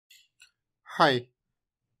Hi,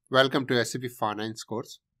 welcome to SAP Finance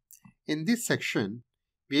course. In this section,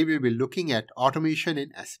 we will be looking at automation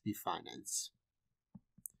in SAP Finance.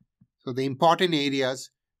 So the important areas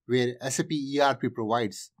where SAP ERP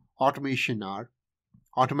provides automation are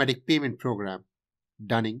automatic payment program,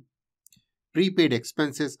 dunning, prepaid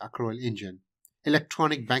expenses accrual engine,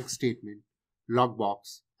 electronic bank statement,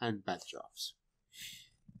 logbox, and batch jobs.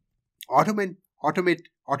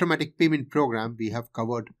 Automatic payment program we have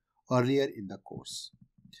covered earlier in the course.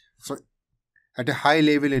 So at a high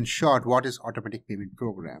level, in short, what is automatic payment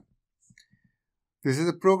program? This is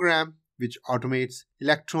a program which automates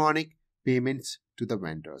electronic payments to the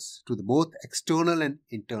vendors, to both external and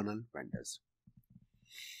internal vendors.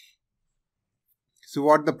 So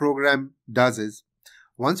what the program does is,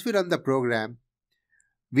 once we run the program,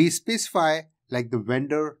 we specify like the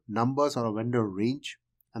vendor numbers or a vendor range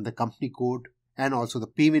and the company code and also the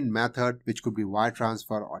payment method, which could be wire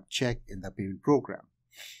transfer or check in the payment program.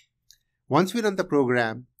 Once we run the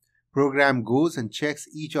program goes and checks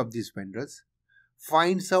each of these vendors,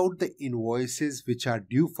 finds out the invoices which are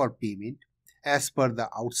due for payment as per the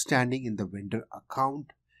outstanding in the vendor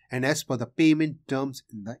account and as per the payment terms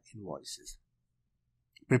in the invoices.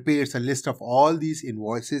 Prepares a list of all these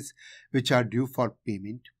invoices which are due for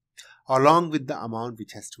payment along with the amount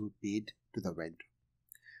which has to be paid to the vendor.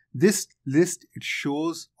 This list it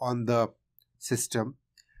shows on the system,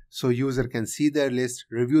 so user can see the list,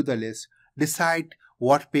 review the list, decide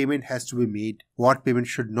what payment has to be made, what payment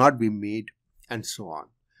should not be made, and so on.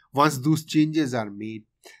 Once those changes are made,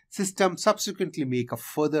 system subsequently make a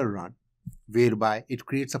further run whereby it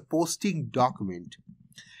creates a posting document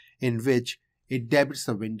in which it debits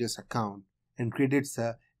the vendor's account and credits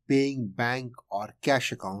a paying bank or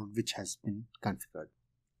cash account which has been configured.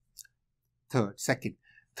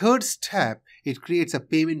 Third step, it creates a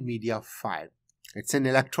payment media file. It's an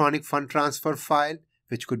electronic fund transfer file,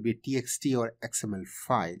 which could be a TXT or XML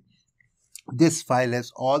file. This file has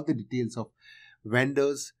all the details of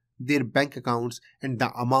vendors, their bank accounts, and the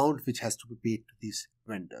amount which has to be paid to these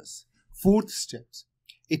vendors. Fourth steps,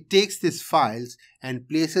 it takes these files and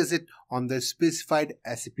places it on the specified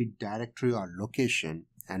SAP directory or location.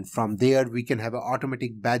 And from there, we can have an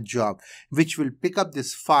automatic batch job, which will pick up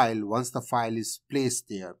this file once the file is placed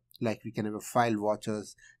there. Like we can have a file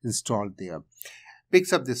watchers installed there.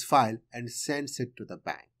 Picks up this file and sends it to the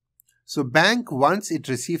bank. So bank, once it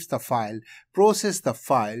receives the file, processes the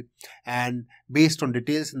file and based on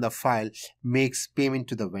details in the file, makes payment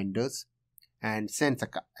to the vendors and sends an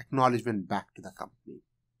acknowledgement back to the company.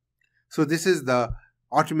 So this is the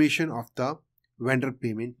automation of the vendor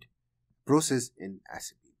payment process in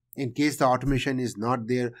SAP. In case the automation is not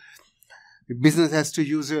there, the business has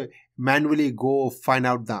to manually go find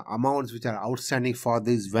out the amounts which are outstanding for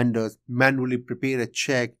these vendors, manually prepare a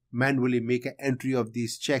check, manually make an entry of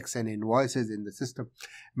these checks and invoices in the system,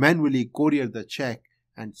 manually courier the check,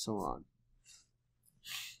 and so on.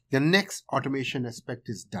 The next automation aspect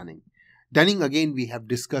is dunning. Dunning, again, we have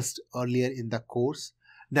discussed earlier in the course.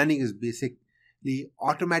 Dunning is basically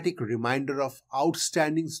automatic reminder of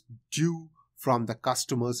outstandings due from the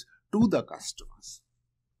customers to the customers.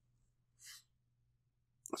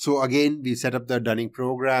 So again, we set up the dunning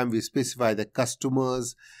program, we specify the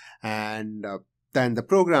customers, and then the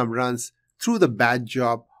program runs through the batch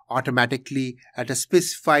job automatically at a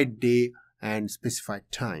specified day and specified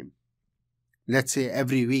time. Let's say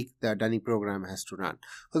every week the dunning program has to run.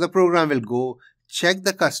 So the program will go check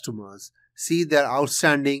the customers, see their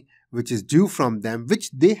outstanding which is due from them,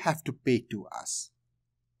 which they have to pay to us.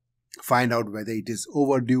 Find out whether it is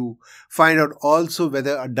overdue, find out also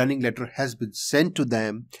whether a dunning letter has been sent to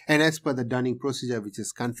them, and as per the dunning procedure which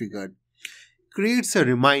is configured, creates a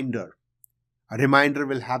reminder. A reminder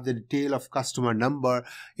will have the detail of customer number,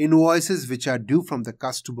 invoices which are due from the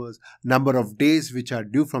customers, number of days which are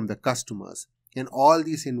due from the customers, and all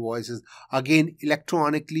these invoices again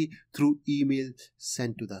electronically through email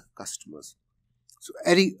sent to the customers. So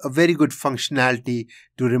a very good functionality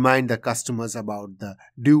to remind the customers about the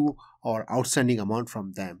due or outstanding amount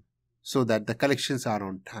from them so that the collections are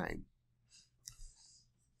on time.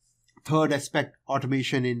 Third aspect,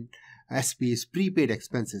 automation in SAP is prepaid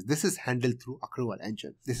expenses. This is handled through accrual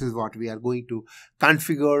engine. This is what we are going to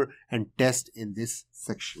configure and test in this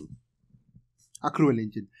section. Accrual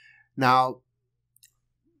engine. Now,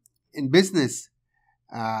 in business,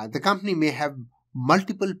 the company may have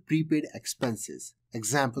multiple prepaid expenses.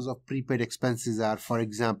 Examples of prepaid expenses are, for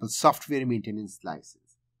example, software maintenance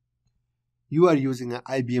license. You are using an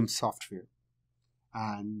IBM software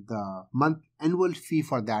and the annual fee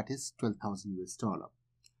for that is $12,000 US.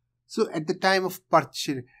 So at the time of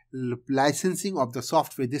purchase, licensing of the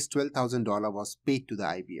software, this $12,000 was paid to the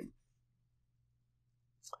IBM.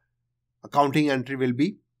 Accounting entry will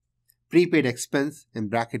be prepaid expense, in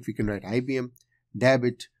bracket we can write IBM,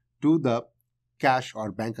 debit to the cash or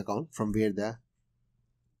bank account from where the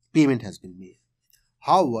payment has been made.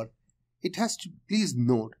 However, it has to please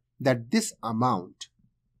note that this amount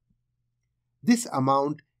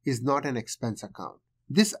is not an expense account.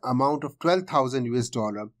 This amount of 12,000 US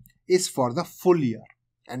dollar is for the full year,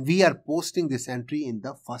 and we are posting this entry in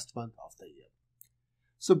the first month of the year.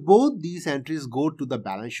 So both these entries go to the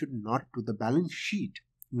balance sheet, not to the balance sheet,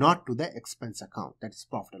 not to the expense account, that is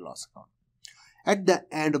profit and loss account. At the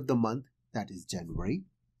end of the month, that is January,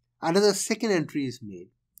 another second entry is made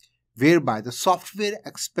whereby the software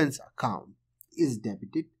expense account is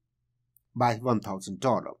debited by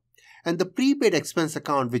 $1,000, and the prepaid expense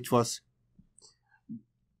account, which was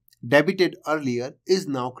debited earlier, is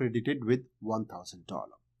now credited with $1,000.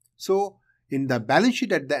 So in the balance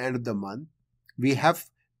sheet at the end of the month, we have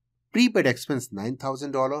prepaid expense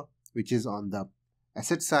 $9,000, which is on the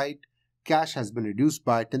asset side. Cash has been reduced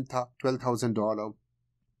by $12,000.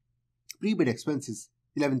 Prepaid expense is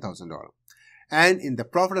 $11,000. And in the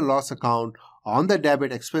profit and loss account, on the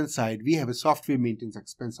debit expense side, we have a software maintenance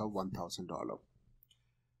expense of $1,000.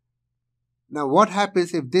 Now, what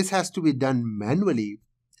happens if this has to be done manually?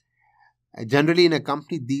 Generally, in a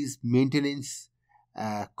company, these maintenance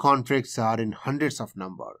contracts are in hundreds of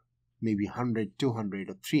numbers, maybe 100, 200,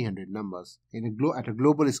 or 300 numbers. At a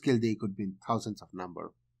global scale, they could be in thousands of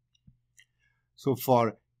numbers. So,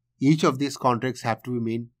 for each of these contracts have to be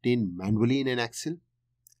maintained manually in an Excel,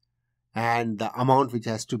 and the amount which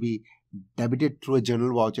has to be debited through a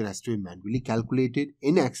journal voucher has to be manually calculated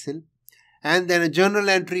in Excel, and then a journal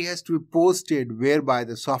entry has to be posted whereby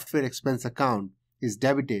the software expense account is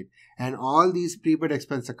debited and all these prepaid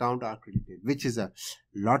expense account are credited, which is a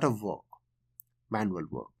lot of work, manual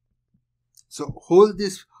work. So whole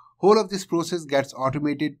of this process gets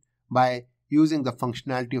automated by using the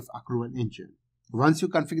functionality of accrual engine. Once you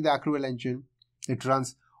configure the accrual engine, it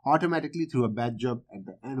runs automatically through a batch job at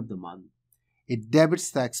the end of the month. It debits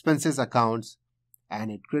the expenses accounts and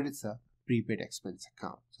it credits a prepaid expense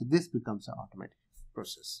account. So this becomes an automatic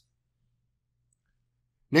process.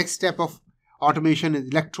 Next step of automation is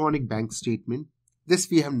electronic bank statement. This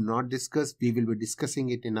we have not discussed. We will be discussing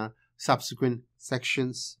it in our subsequent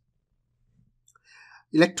sections.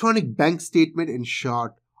 Electronic bank statement, in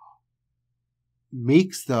short,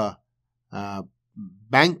 makes the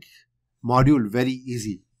bank module very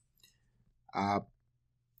easy.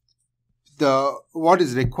 What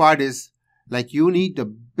is required is, like,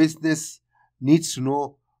 the business needs to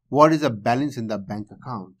know what is the balance in the bank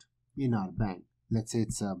account in our bank. Let's say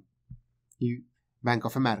it's Bank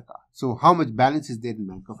of America. So how much balance is there in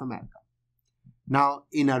Bank of America? Now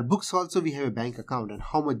in our books also we have a bank account, and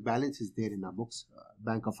how much balance is there in our books,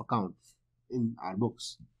 bank of account in our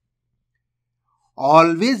books.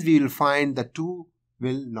 Always we will find the two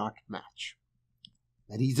will not match.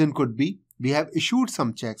 The reason could be we have issued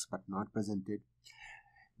some checks but not presented.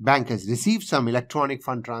 Bank has received some electronic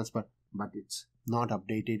fund transfer but it's not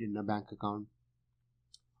updated in the bank account.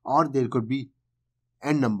 Or there could be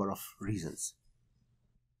n number of reasons.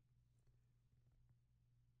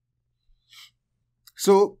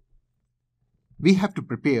 So we have to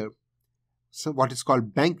prepare what is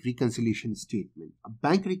called bank reconciliation statement. A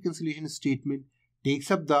bank reconciliation statement takes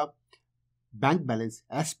up the bank balance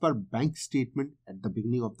as per bank statement at the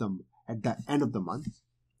end of the month,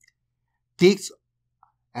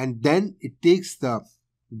 and then it takes the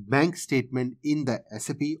bank statement in the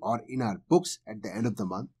SAP or in our books at the end of the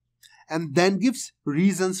month, and then gives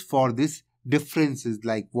reasons for this differences,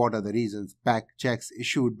 like what are the reasons: back checks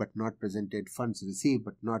issued but not presented, funds received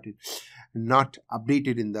but not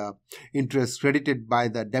updated in the interest debited by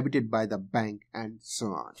the bank, and so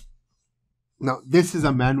on. Now this is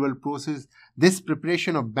a manual process. This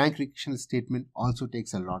preparation of bank reconciliation statement also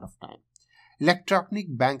takes a lot of time.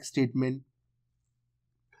 Electronic bank statement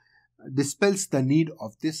dispels the need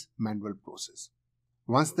of this manual process.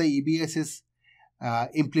 Once the EBS is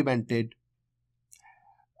implemented,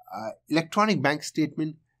 electronic bank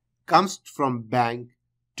statement comes from bank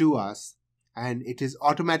to us and it is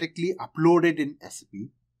automatically uploaded in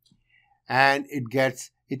SAP, and it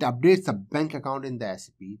updates the bank account in the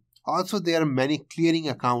SAP. Also, there are many clearing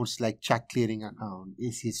accounts like check clearing account,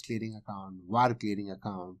 ACH clearing account, wire clearing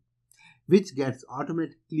account, which gets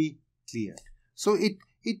automatically cleared. So it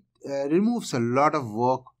removes a lot of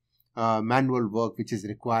work, manual work, which is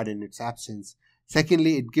required in its absence.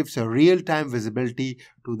 Secondly, it gives a real-time visibility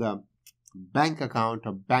to the bank account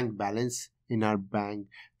or bank balance in our bank.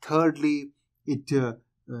 Thirdly, it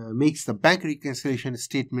makes the bank reconciliation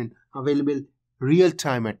statement available real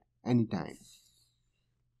time at any time.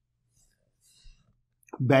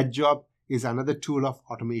 Batch job is another tool of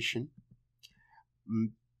automation.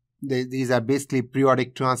 These are basically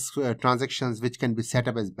periodic transactions which can be set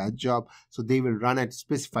up as batch job, so they will run at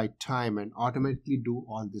specified time and automatically do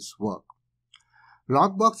all this work.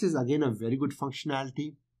 Logbox is again a very good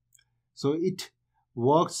functionality. So it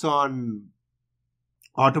works on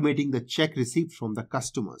automating the check received from the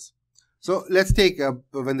customers. So let's take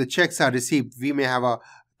when the checks are received, we may have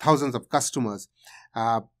thousands of customers.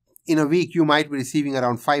 In a week, you might be receiving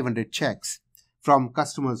around 500 checks from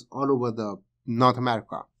customers all over the North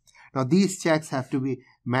America. Now, these checks have to be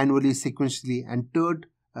manually, sequentially entered.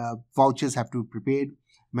 Vouchers have to be prepared,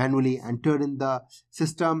 manually entered in the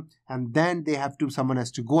system, and then someone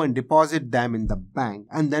has to go and deposit them in the bank.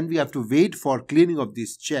 And then we have to wait for clearing of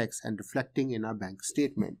these checks and reflecting in our bank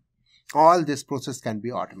statement. All this process can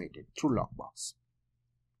be automated through Logbox.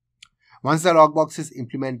 Once the Logbox is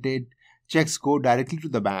implemented, checks go directly to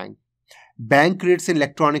the bank. Bank creates an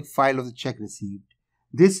electronic file of the check received.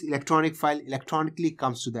 This electronic file electronically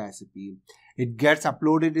comes to the SAP. It gets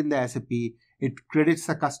uploaded in the SAP. It credits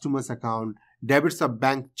the customer's account, debits the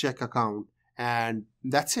bank check account, and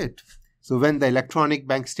that's it. So when the electronic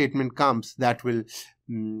bank statement comes, that will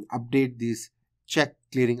update these check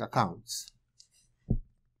clearing accounts.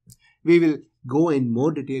 We will go in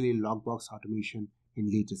more detail in Logbox automation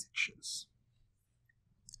in later sections.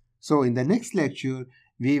 So in the next lecture,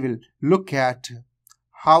 we will look at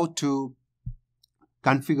how to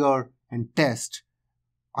configure and test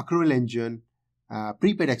accrual engine,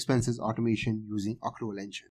 prepaid expenses automation using accrual engine.